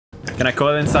Can I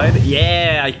coil inside?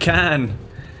 Yeah, I can.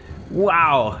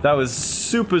 Wow, that was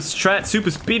super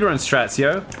speedrun strats,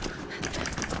 yo.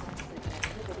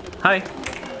 Hi.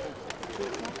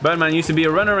 Birdman used to be a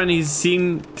runner and he's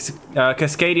seen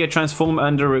Cascadia transform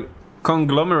under a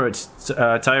conglomerate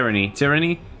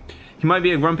tyranny. He might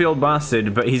be a grumpy old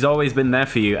bastard, but he's always been there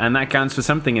for you, and that counts for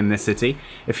something in this city.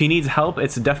 If he needs help,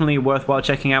 it's definitely worthwhile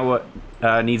checking out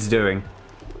what needs doing.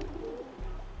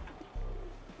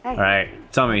 Hey,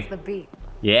 alright, tell me. What's the beat?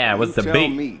 Yeah, what's the beat? Tell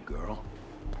me, girl.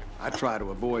 I try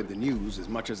to avoid the news as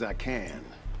much as I can.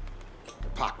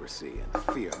 Hypocrisy and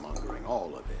fear-mongering,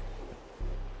 all of it.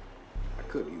 I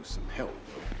could use some help,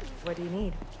 though. What do you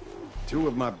need? 2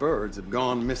 of my birds have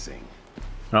gone missing.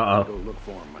 Uh-oh. I'll go look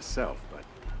for them myself, but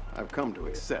I've come to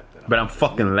accept that I'm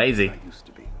fucking lazy. I used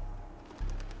to be.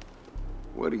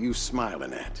 What are you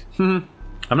smiling at? I'm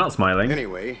not smiling.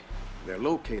 Anyway, their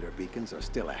locator beacons are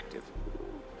still active.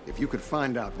 If you could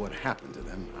find out what happened to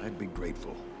them, I'd be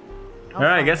grateful.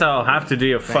 Alright, I guess I'll have to do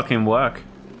your fucking work.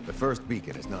 The first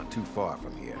beacon is not too far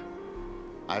from here.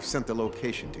 I've sent the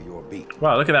location to your beacon.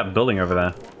 Wow, look at that building over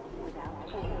there.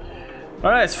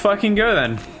 Alright, let's fucking go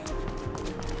then.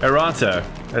 Erato.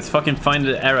 Let's fucking find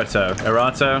Erato.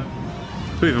 Erato?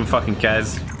 Who even fucking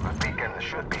cares? The beacon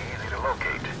should be easy to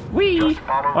locate. Whee!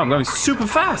 Oh, I'm going super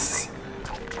fast!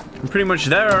 I'm pretty much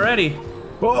there already.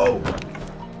 Whoa!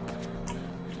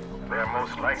 They're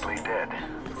most likely dead,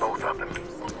 both of them.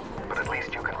 But at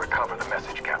least you can recover the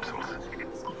message capsules.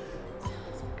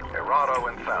 Erato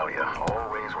and Thalia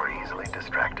always were easily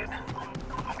distracted.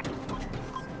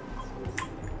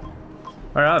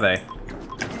 Where are they?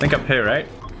 I think up here, right?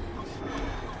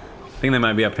 I think they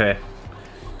might be up here.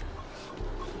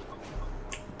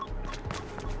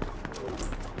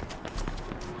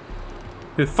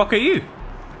 Who the fuck are you?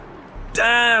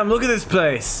 Damn, look at this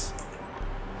place!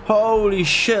 Holy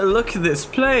shit, look at this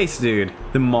place, dude.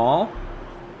 The mall?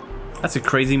 That's a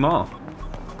crazy mall.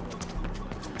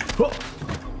 Whoa.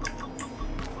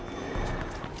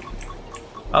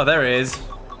 Oh, there it is.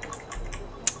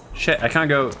 Shit, I can't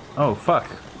go. Oh, fuck.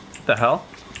 What the hell?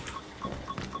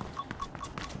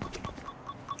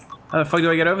 How the fuck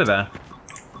do I get over there?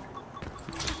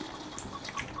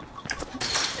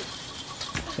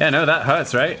 Yeah, no, that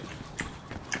hurts, right?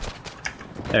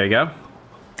 There we go.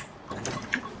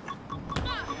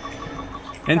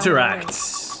 Interact.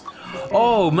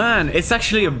 Oh man, it's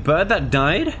actually a bird that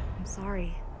died? I'm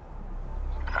sorry.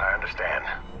 I understand.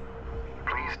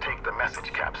 Please take the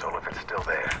message capsule if it's still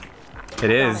there. It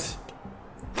is.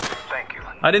 Thank you.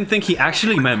 I didn't think he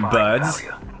actually meant birds.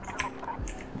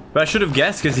 But I should have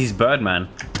guessed because he's Birdman.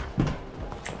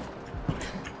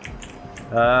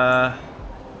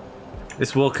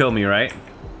 This will kill me, right?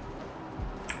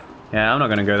 Yeah, I'm not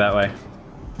gonna go that way.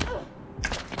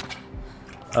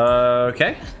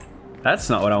 Okay. That's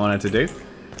not what I wanted to do.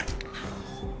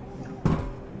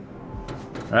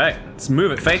 Alright, let's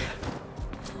move it, Faith.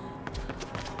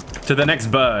 To the next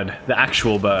bird. The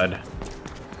actual bird.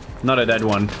 Not a dead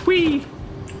one. Whee!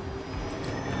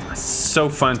 It's so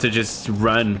fun to just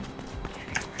run.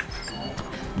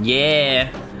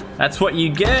 Yeah! That's what you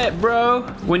get, bro!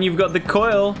 When you've got the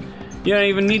coil. You don't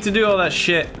even need to do all that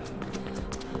shit.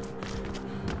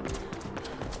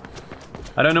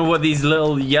 I don't know what these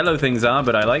little yellow things are,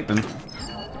 but I like them.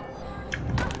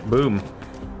 Boom.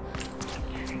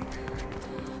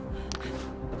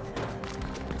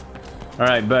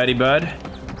 Alright, birdie bird.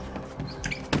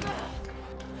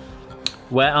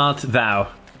 Where art thou?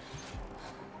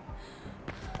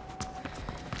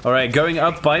 Alright, going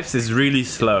up pipes is really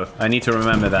slow. I need to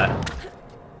remember that.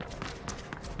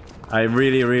 I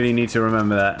really, really need to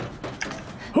remember that.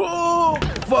 Oh,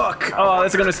 fuck! Oh,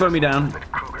 that's gonna slow me down.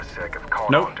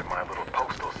 Nope.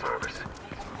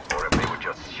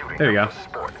 There we go.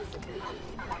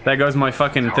 There goes my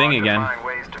fucking thing again.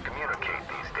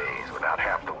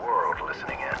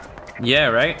 Yeah,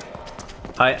 right?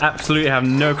 I absolutely have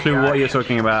no clue what you're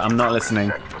talking about. I'm not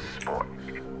listening.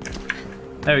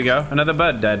 There we go. Another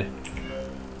bird dead.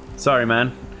 Sorry,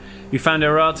 man. You found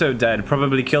Erato dead,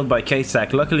 probably killed by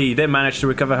K-Sack. Luckily, you did manage to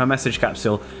recover her message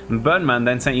capsule, and Birdman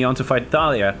then sent you on to fight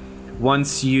Thalia.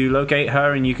 Once you locate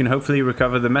her, and you can hopefully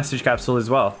recover the message capsule as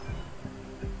well.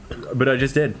 But I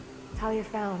just did. Thalia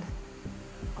found.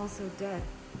 Also dead.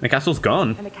 The capsule's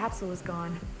gone. And the capsule is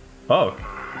gone. Oh.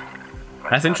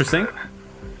 That's interesting.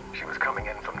 She was coming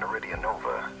in from Neridia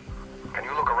Nova. Can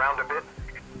you look around a bit?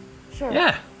 Sure.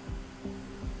 Yeah.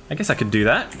 I guess I could do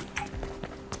that.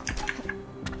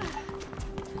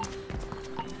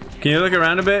 Can you look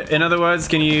around a bit? In other words,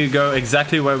 can you go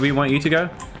exactly where we want you to go?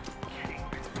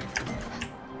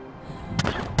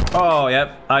 Oh,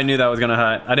 yep. I knew that was gonna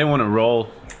hurt. I didn't want to roll.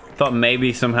 Thought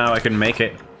maybe somehow I could make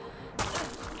it.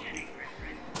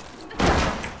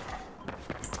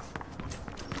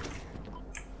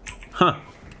 Huh.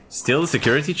 Steal the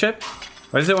security chip?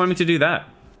 Why does it want me to do that?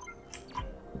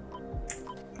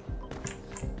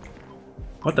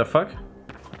 What the fuck?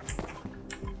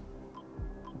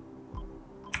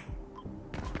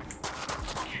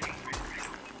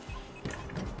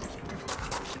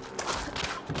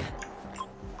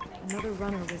 Another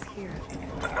runner was here.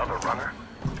 Another runner?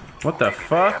 What the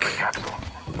fuck? Capsule.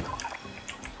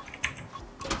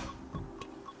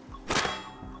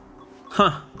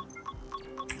 Huh.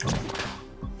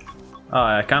 Oh,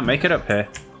 I can't make it up here.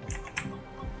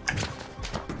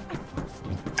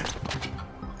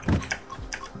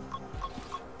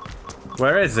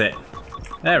 Where is it?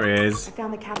 There it I is.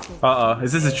 found the capsule. Uh-oh,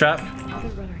 is this a trap? Another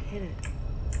runner hit it.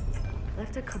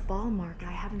 Left a cabal mark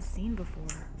I haven't seen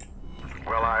before.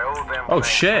 Well, I owe them Oh thanks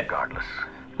shit. regardless.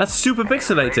 That's super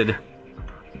pixelated.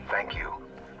 Thank you.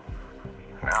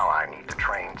 Now I need to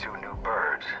train 2 new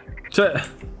birds.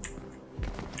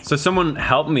 So someone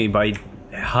helped me by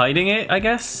hiding it, I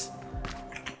guess?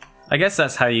 I guess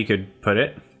that's how you could put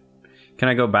it. Can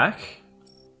I go back?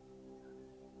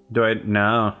 Do I?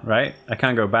 No, right? I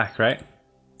can't go back, right?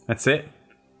 That's it.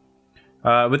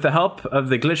 With the help of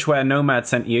the glitchware Nomad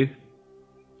sent you,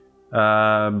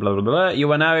 blah blah blah,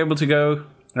 you are now able to go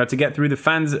to get through the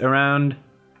fans around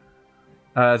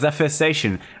Zephyr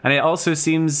Station, and it also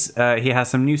seems he has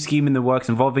some new scheme in the works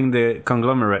involving the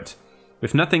conglomerate.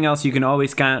 If nothing else, you can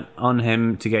always count on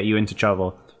him to get you into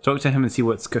trouble. Talk to him and see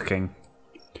what's cooking.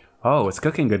 Oh, it's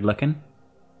cooking good looking.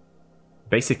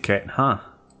 Basic kit, huh?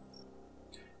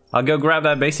 I'll go grab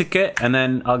that basic kit, and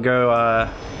then I'll go,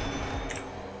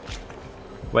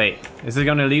 Wait, is it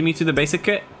gonna lead me to the basic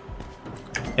kit?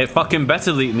 It fucking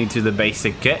better lead me to the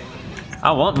basic kit.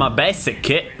 I want my basic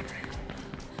kit.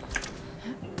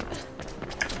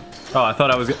 Oh, I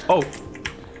thought I was oh!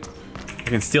 I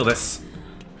can steal this.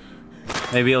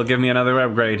 Maybe it'll give me another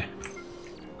upgrade.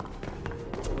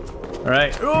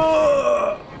 Alright.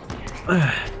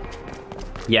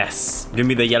 Yes, give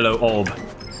me the yellow orb.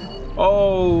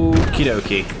 Okie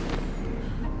dokie.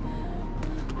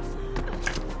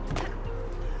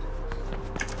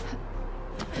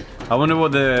 I wonder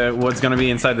what's gonna be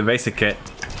inside the basic kit.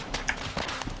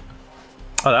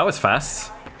 Oh, that was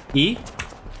fast. E?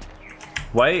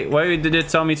 Why did it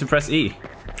tell me to press E?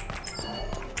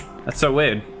 That's so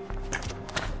weird.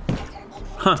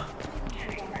 Huh.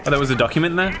 Oh, there was a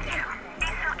document there?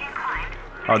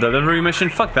 Oh, delivery mission?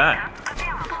 Fuck that.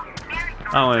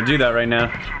 I don't want to do that right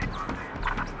now.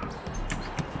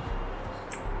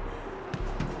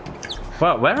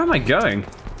 Well, where am I going?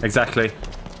 Exactly.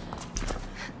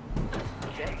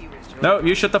 No,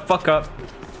 you shut the fuck up.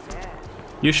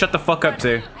 You shut the fuck up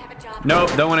too. No,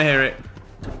 don't want to hear it.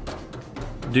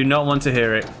 Do not want to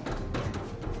hear it.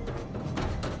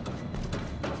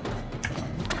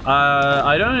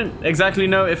 I don't exactly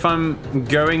know if I'm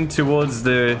going towards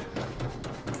the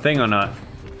thing or not.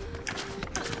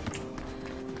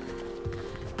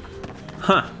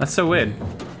 Huh, that's so weird.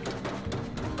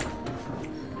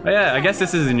 Oh yeah, I guess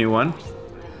this is a new one.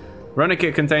 Runner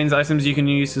kit contains items you can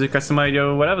use to customize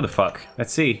your whatever the fuck.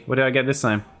 Let's see, what did I get this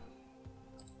time?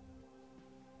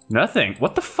 Nothing.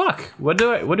 What the fuck? What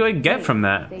do I get from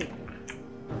that?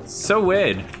 So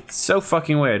weird. So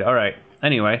fucking weird. Alright.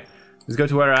 Anyway, let's go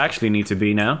to where I actually need to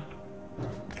be now.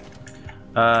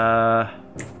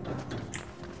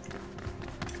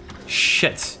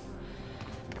 Shit.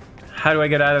 How do I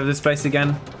get out of this place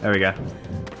again? There we go.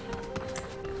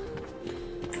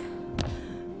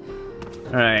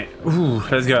 Alright. Ooh,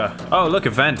 let's go. Oh, look, a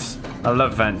vent. I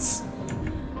love vents.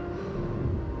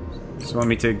 Just want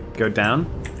me to go down?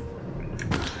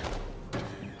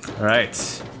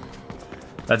 Alright.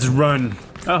 Let's run.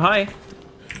 Oh, hi.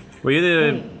 Were you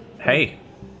the... Hey.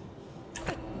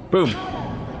 Boom.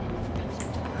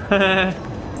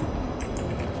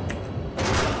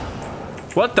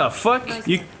 What the fuck? Nice.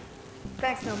 You...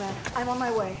 Thanks, Nomad. I'm on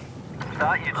my way.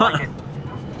 Thought you'd Huh. like it.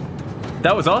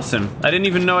 That was awesome. I didn't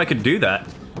even know I could do that.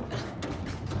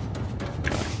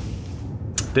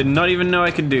 Did not even know I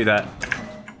could do that.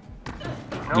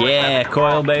 No, Yeah, it's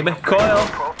coil, baby. Coil.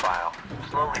 Profile.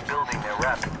 Slowly building their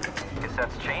rep. Guess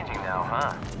that's changing now,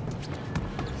 huh?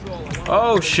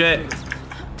 Oh, shit.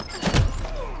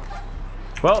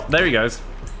 Well, there he goes.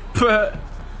 Alright,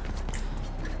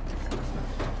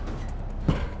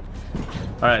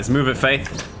 let's move it,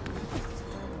 Faith.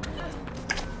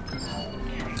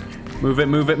 Move it,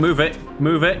 move it, move it,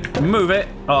 move it, move it.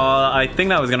 Oh, I think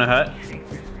that was gonna hurt.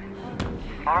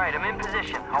 Alright, I'm in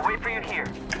position. I'll wait for you here.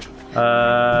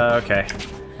 Okay.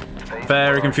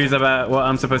 Very confused about what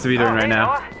I'm supposed to be doing right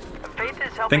now. Faith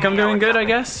is helping Think I'm me doing out good, I with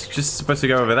guess? Just supposed to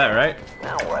go over there, right? something.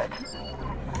 Now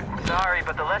what? Sorry,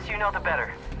 but the less you know, the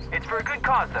better. It's for a good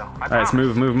cause, though. Alright, let's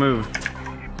move, move, move.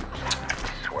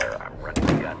 I swear I'm running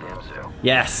the goddamn zoo.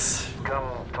 Yes! Come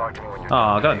talk to me when you're Oh,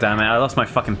 done. god damn it, I lost my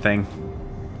fucking thing.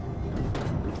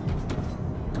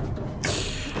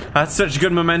 I had such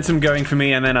good momentum going for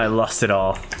me and then I lost it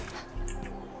all.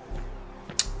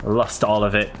 I lost all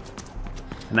of it.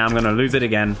 And now I'm gonna lose it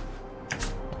again.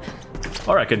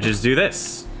 Or I could just do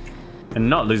this. And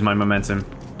not lose my momentum.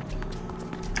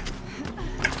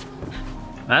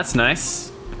 That's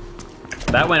nice.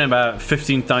 That went about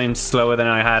 15 times slower than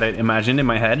I had it imagined in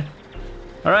my head.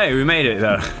 Alright, we made it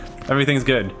though. Everything's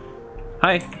good.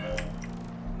 Hi.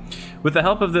 With the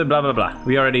help of the blah blah blah.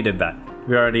 We already did that.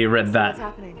 We already read What's that.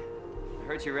 happening? I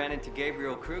heard you ran into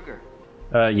Gabriel Kruger.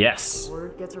 Yes.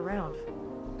 Word gets around.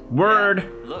 Word.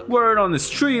 Yeah, look. Word on this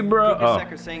tree, bro. Kruger Oh.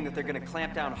 Sector's saying that they're gonna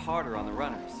clamp down harder on the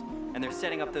runners. And they're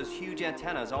setting up those huge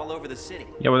antennas all over the city.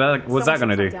 Yeah, what's that gonna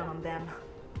Someone should do? cut down on them.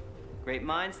 Great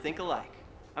minds think alike.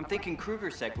 I'm thinking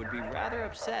Kruger Sec would be rather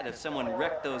upset if someone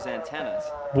wrecked those antennas.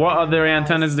 What other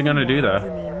antennas are gonna do You though?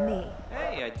 mean me?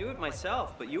 Hey, I do it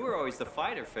myself, but you were always the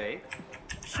fighter, Faith.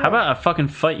 How about I fucking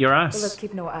fight your But let's ass?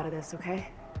 keep Noah out of this, okay?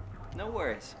 No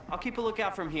worries. I'll keep a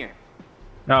lookout from here.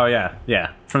 Oh yeah,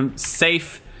 yeah. From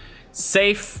safe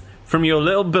from your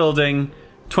little building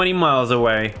 20 miles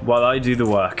away while I do the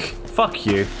work. Fuck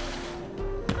you.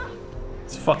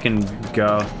 Let's fucking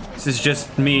go. This is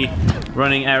just me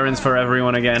running errands for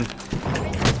everyone again.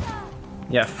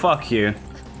 Yeah, fuck you.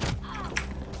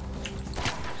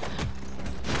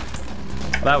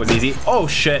 That was easy. Oh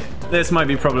shit, this might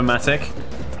be problematic.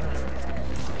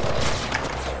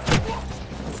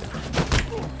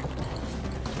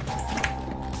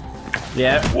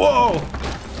 Yeah, whoa!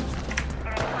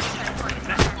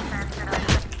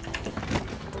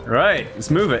 Right, let's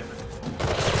move it.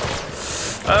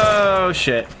 Oh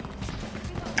shit.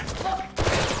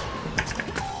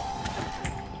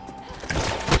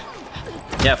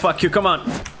 Yeah, fuck you, come on.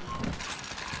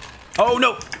 Oh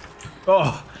no!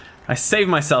 Oh, I saved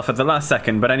myself at the last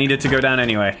second, but I needed to go down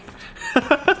anyway.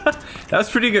 That was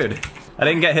pretty good. I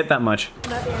didn't get hit that much.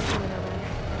 Not the answer, Noah.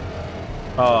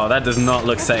 Oh, that does not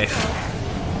look safe.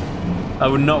 I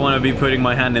would not want to be putting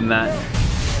my hand in that.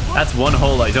 That's one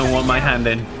hole I don't want my hand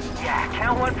in. Yeah,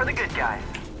 count one for the good guys.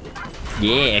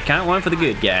 Yeah, count one for the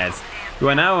good guys. You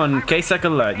are now on KSEC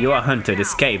alert. You are hunted.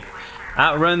 Escape.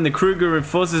 Outrun the Kruger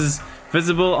forces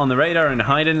visible on the radar and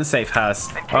hide in the safe house.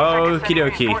 Okie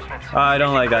dokie. I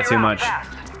don't like that too much.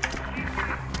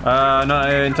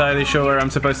 Not entirely sure where I'm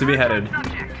supposed to be headed. Faith,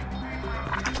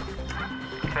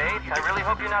 I really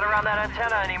hope you're not around that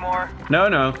antenna anymore. No,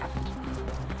 no.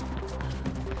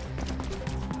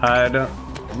 I'm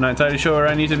not entirely sure where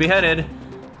I need to be headed.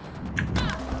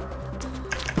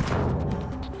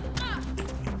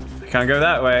 I can't go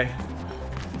that way.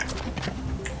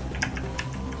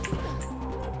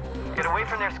 Get away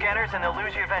from their scanners and they'll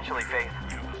lose you eventually, Faith.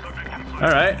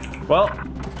 Alright, well.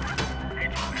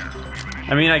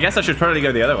 I mean, I guess I should probably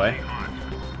go the other way.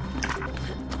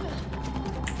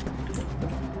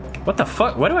 What the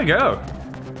fuck? Where do I go?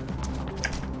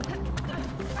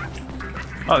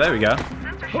 Oh, there we go.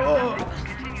 Oh.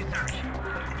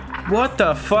 What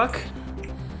the fuck?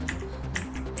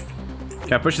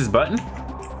 Can I push this button?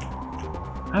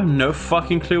 I have no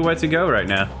fucking clue where to go right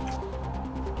now.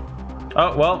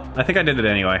 Oh, well, I think I did it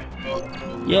anyway.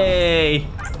 Yay!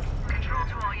 Control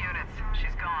to all units.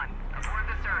 She's gone. Abort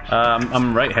the search.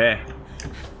 I'm right here.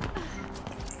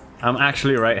 I'm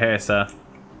actually right here, sir.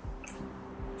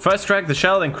 First crack the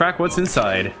shell, then crack what's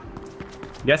inside.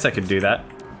 Guess I could do that.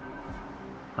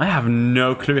 I have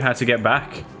no clue how to get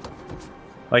back.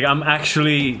 Like, I'm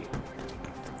actually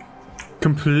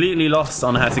completely lost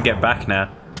on how to get back now.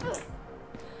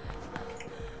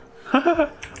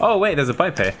 Oh wait, there's a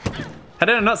pipe here. How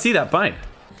did I not see that pipe?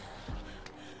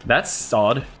 That's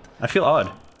odd. I feel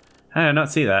odd. How did I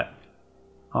not see that?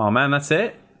 Oh man, that's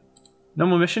it? No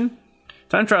more mission?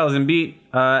 Time trials and beat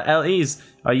LEs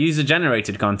are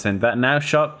user-generated content that now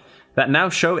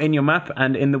show in your map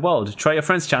and in the world. Try your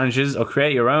friends' challenges or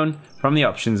create your own from the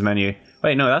options menu.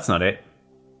 Wait, no, that's not it.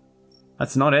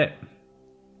 That's not it.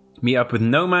 Meet up with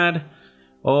Nomad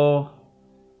or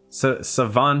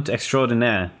Savant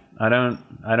Extraordinaire. I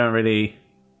don't really.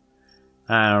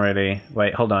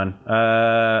 Wait, hold on.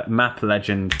 Map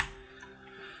Legend.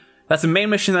 That's a main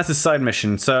mission, that's a side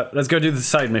mission. So let's go do the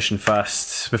side mission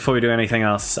first before we do anything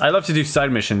else. I love to do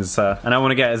side missions, and I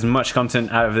want to get as much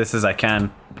content out of this as I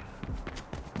can.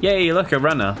 Yay, look, a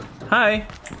runner. Hi.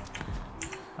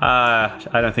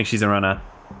 I don't think she's a runner.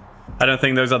 I don't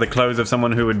think those are the clothes of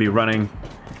someone who would be running.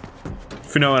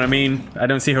 If you know what I mean. I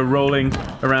don't see her rolling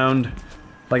around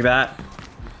like that.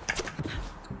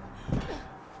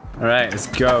 Alright, let's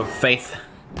go. Faith.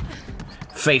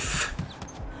 Faith.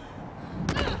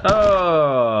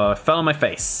 Oh, fell on my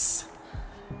face.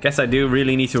 Guess I do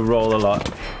really need to roll a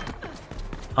lot.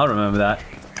 I'll remember that.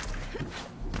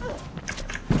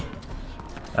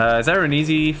 Is there an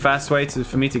easy, fast way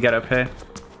for me to get up here?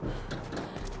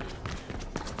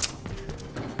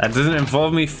 That doesn't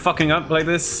involve me fucking up like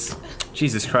this?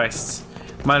 Jesus Christ.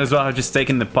 Might as well have just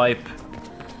taken the pipe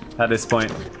at this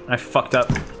point. I fucked up.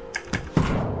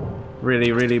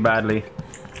 Really, really badly.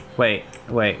 Wait.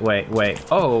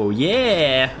 Oh,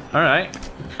 yeah! Alright.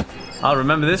 I'll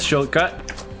remember this shortcut.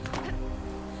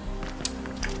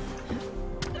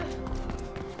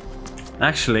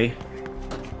 Actually.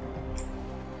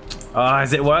 Oh,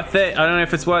 is it worth it? I don't know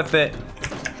if it's worth it.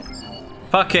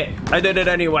 Fuck it. I did it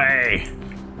anyway.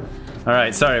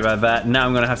 Alright, sorry about that. Now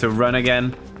I'm gonna have to run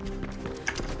again.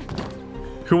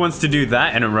 Who wants to do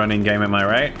that in a running game, am I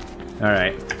right?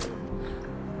 Alright.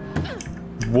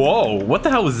 Whoa, what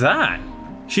the hell was that?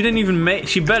 She didn't even make,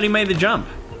 she barely made the jump.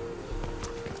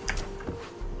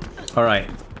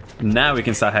 Alright, now we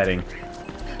can start heading.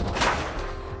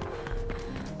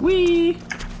 Whee!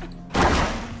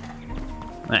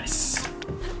 Nice.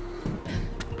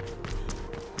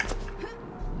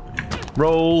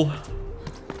 Roll.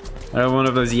 I have one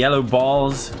of those yellow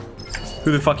balls.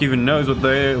 Who the fuck even knows what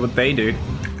they do?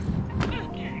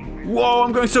 Whoa,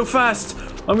 I'm going so fast!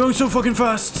 I'm going so fucking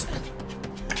fast!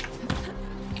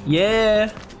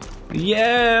 Yeah!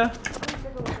 Yeah!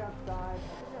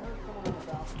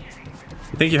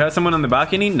 You think you heard someone on the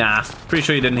balcony? Nah, pretty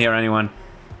sure you didn't hear anyone.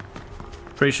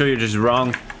 Pretty sure you're just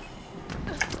wrong.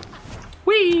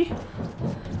 Whee!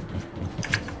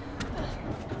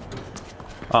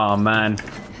 Oh man.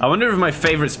 I wonder if my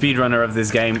favorite speedrunner of this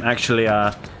game actually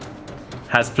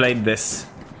has played this.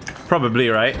 Probably,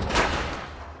 right?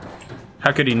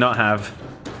 How could he not have?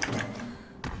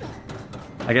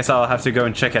 I guess I'll have to go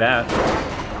and check it out.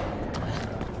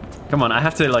 Come on, I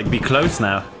have to like be close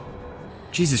now.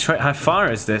 Jesus Christ, how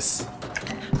far is this?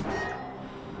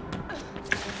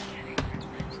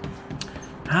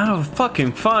 How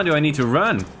fucking far do I need to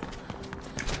run?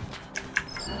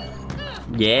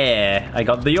 Yeah, I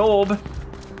got the orb.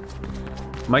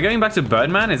 Am I going back to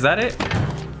Birdman? Is that it?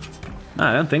 No,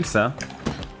 I don't think so.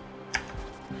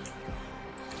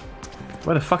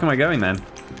 Where the fuck am I going then?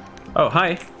 Oh,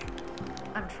 hi.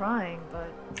 I'm trying, but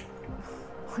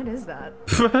what is that?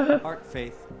 Art,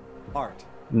 Faith. Art.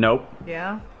 Nope.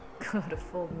 Yeah? Could have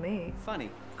fooled me. Funny.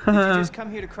 Did you just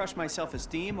come here to crush my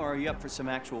self-esteem, or are you up for some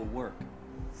actual work?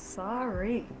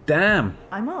 Sorry. Damn.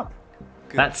 I'm up.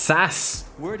 Good. That's sass.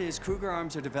 Word is Kruger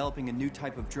Arms are developing a new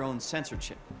type of drone sensor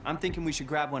chip. I'm thinking we should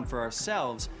grab one for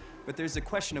ourselves, but there's the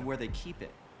question of where they keep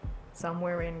it.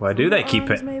 Somewhere in Where do they keep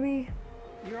Arms, it? Maybe?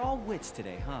 You're all wits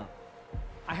today, huh?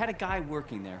 I had a guy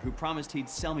working there who promised he'd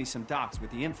sell me some docs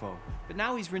with the info, but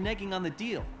now he's reneging on the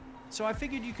deal. So I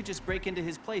figured you could just break into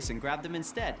his place and grab them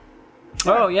instead.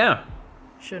 Oh, yeah.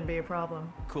 Shouldn't be a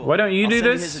problem. Cool. Why don't you I'll do send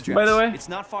you this, his address. by the way? It's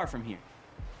not far from here.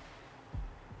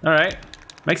 Alright.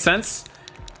 Makes sense.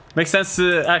 Makes sense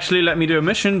to actually let me do a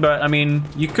mission, but I mean,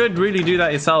 you could really do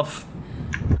that yourself.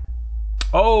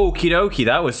 Okie dokie,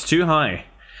 that was too high.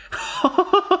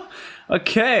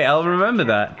 Okay, I'll remember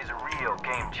that. He's a real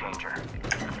game changer.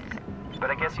 But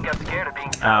I guess he got scared of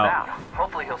being found out.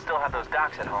 Hopefully he'll still have those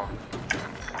docs at home.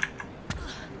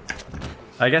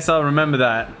 I guess I'll remember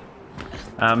that.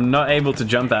 I'm not able to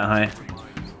jump that high.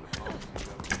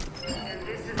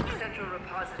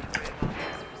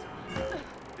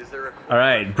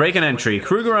 Alright, break and entry.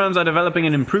 Kruger Arms are developing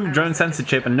an improved drone sensor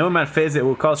chip, and Nomad fears it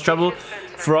will cause trouble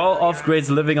for all off-grids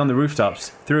living on the rooftops.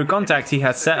 Through a contact, he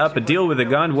has set up a deal with a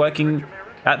guard working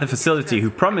at the facility who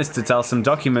promised to sell some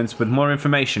documents with more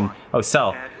information. Oh,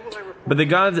 sell. But the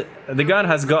guard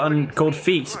has gotten cold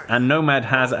feet, and Nomad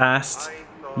has asked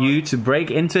you to break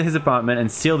into his apartment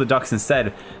and steal the docs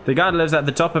instead. The guard lives at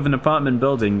the top of an apartment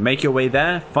building. Make your way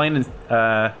there, find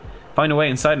a way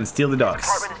inside and steal the docs.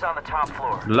 Apartment is on the top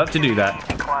floor. Love to do that.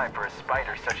 Decline for a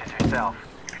spider such as yourself.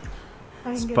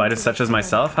 Spiders such as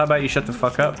myself? How about you shut the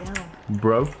fuck up,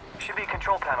 bro? Should be a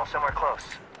control panel somewhere close.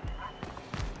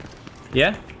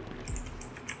 Yeah?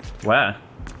 Where?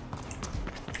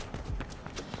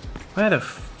 Where the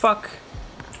fuck?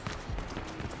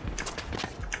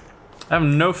 I have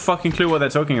no fucking clue what they're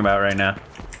talking about right now.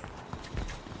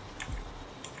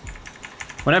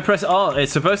 When I press Alt,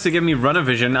 it's supposed to give me runner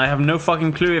vision. I have no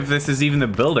fucking clue if this is even the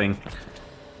building.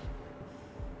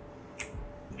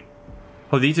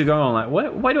 Hold E to go online.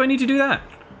 What? Why do I need to do that?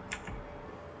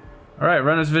 Alright,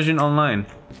 runner's vision online.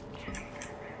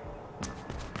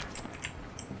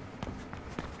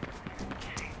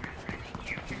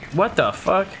 What the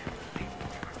fuck?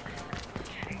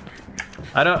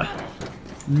 I don't...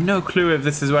 No clue if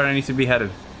this is where I need to be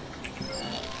headed.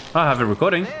 I have a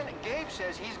recording. Then Gabe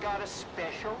says he's got a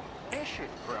special mission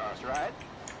for us, right?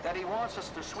 That he wants us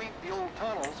to sweep the old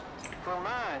tunnels for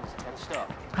mines and stuff.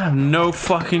 I have no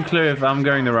fucking clue if I'm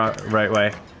going the right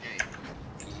way.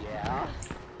 Yeah,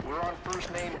 we're on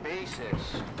first name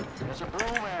basis. There's a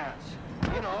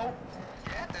bromance, you know.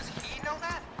 Yeah, does he know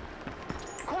that?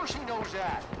 Of course he knows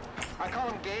that. I call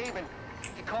him Gabe and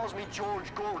he calls me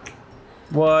George Gordon.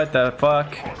 What the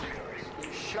fuck?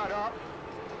 Shut up.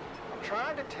 I'm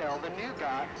trying to tell the new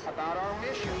guy about our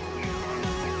mission.